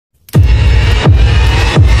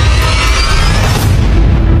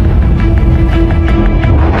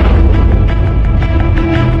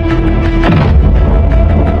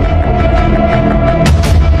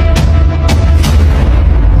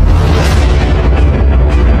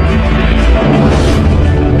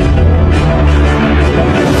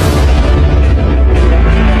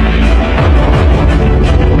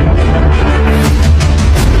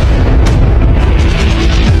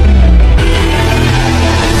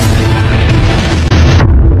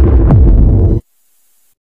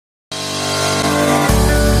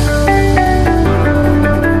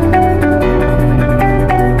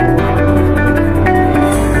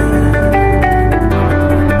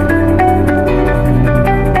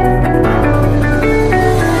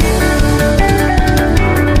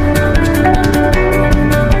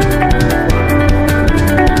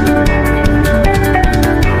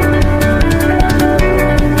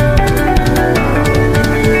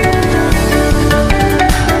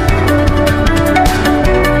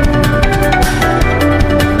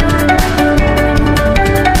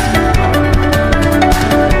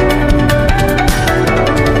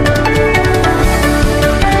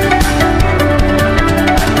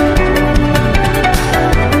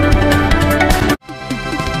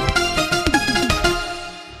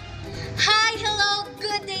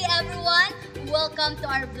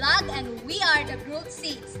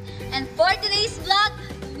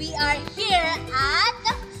are here at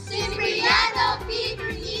Cipriano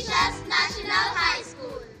Primicias National High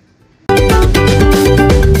School.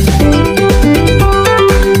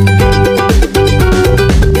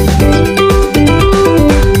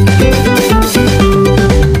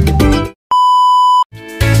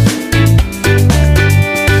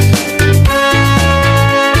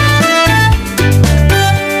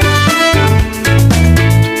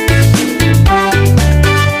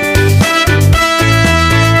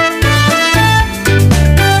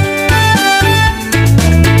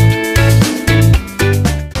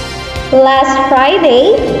 Last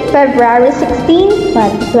Friday, February 16,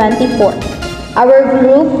 2024, our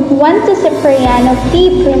group went to Cipriano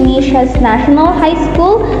Primicias National High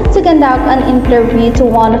School to conduct an interview to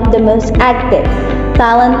one of the most active,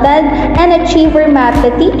 talented, and achiever math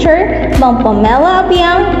teacher, Pamela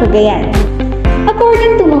Abyang-Bagayan.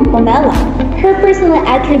 According to Pamela, her personal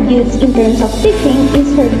attributes in terms of teaching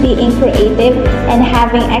is her being creative and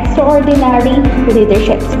having extraordinary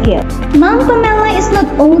leadership skills. Pamela is not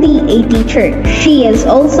only a teacher, she is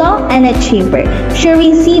also an achiever. She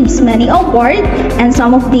receives many awards, and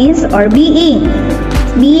some of these are being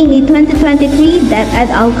the 2023 DepEd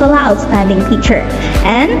Alcala Outstanding Teacher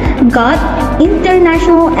and got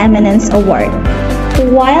International Eminence Award.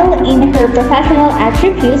 While in her professional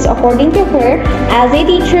attributes, according to her, as a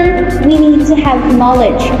teacher, we need to have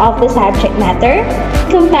knowledge of the subject matter,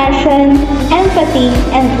 compassion, empathy,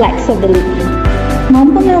 and flexibility.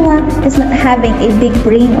 Pamela is not having a big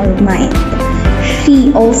brain or mind.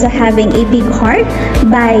 She also having a big heart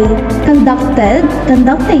by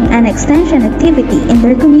conducting an extension activity in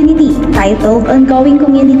their community titled Ongoing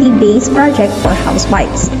Community-Based Project for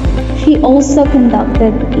Housewives. She also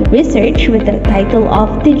conducted a research with the title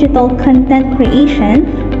of Digital Content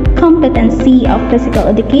Creation, Competency of Physical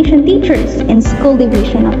Education Teachers in School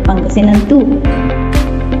Division of Pangasinan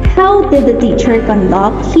 2. How did the teacher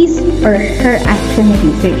conduct his or her action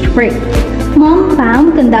research work?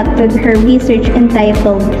 Pam conducted her research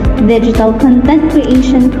entitled Digital Content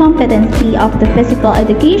Creation Competency of the Physical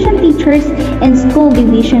Education Teachers in School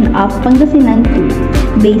Division of Pangasinan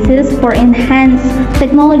 2, Basis for Enhanced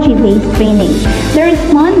Technology-Based Training. The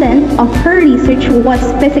respondent of her research was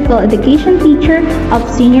Physical Education Teacher of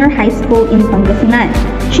Senior High School in Pangasinan.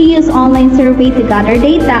 She used online survey to gather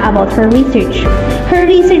data about her research. Her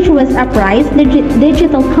research was apprised the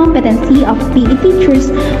digital competency of PE teachers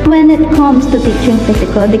when it comes to teaching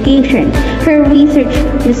physical education. Her research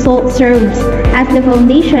result serves as the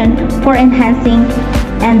foundation for enhancing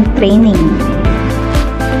and training.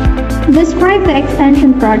 Describe the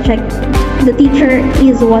extension project the teacher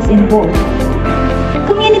was involved.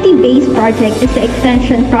 Community-based project is the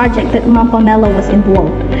extension project that Pamela was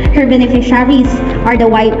involved. Her beneficiaries are the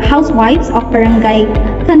housewives of Barangay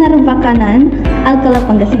Kanarvakanan, Alcala,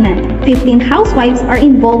 Pangasinan. 15 housewives are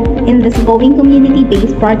involved in this going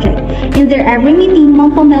community-based project. In their every meeting,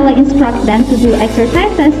 Pamela instructs them to do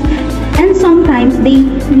exercises and sometimes they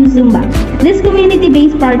use Zumba. This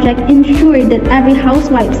community-based project ensures that every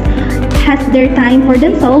housewife has their time for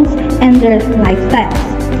themselves and their lifestyles.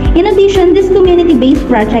 In addition, this community-based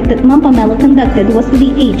project that Pamela conducted was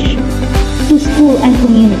linked to school and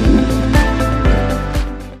community.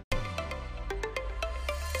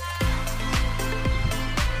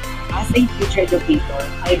 As a future educator,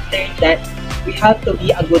 I've learned that we have to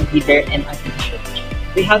be a good leader and a teacher.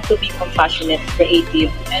 We have to be compassionate,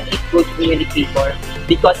 creative, and a good communicator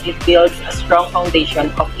because it builds a strong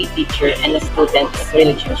foundation of a teacher and a student's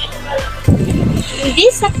relationship. In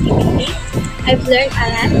this activity, I've learned a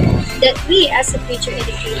lot that we as a future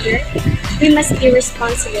educator, we must be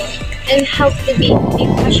responsible and have to be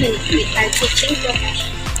passionate with our teaching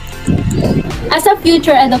profession. As a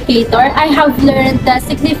future educator, I have learned the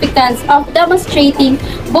significance of demonstrating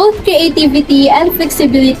both creativity and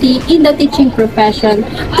flexibility in the teaching profession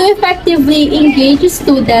to effectively engage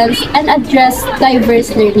students and address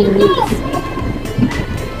diverse learning needs.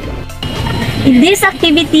 In this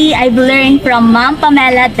activity, I've learned from Ma'am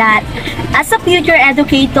Pamela that as a future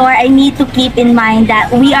educator, I need to keep in mind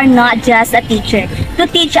that we are not just a teacher to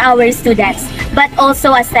teach our students, but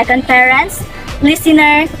also a second parents,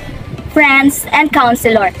 listener, friends, and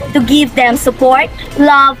counselor to give them support,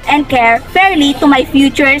 love, and care fairly to my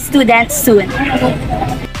future students soon.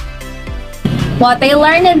 What I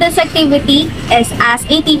learned in this activity is as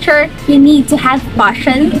a teacher, you need to have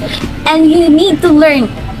passion and you need to learn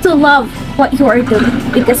to love what you are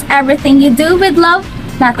doing because everything you do with love,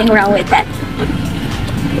 nothing wrong with that.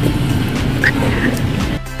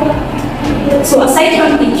 So aside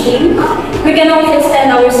from teaching, we can also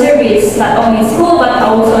extend our service not only in school but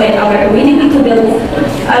also in our community to build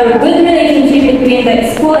a good relationship between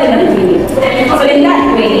the school and the community. So in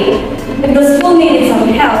that way, if the school needed some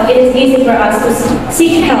help, it is easy for us to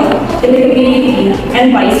seek help in the community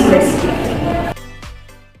and vice versa.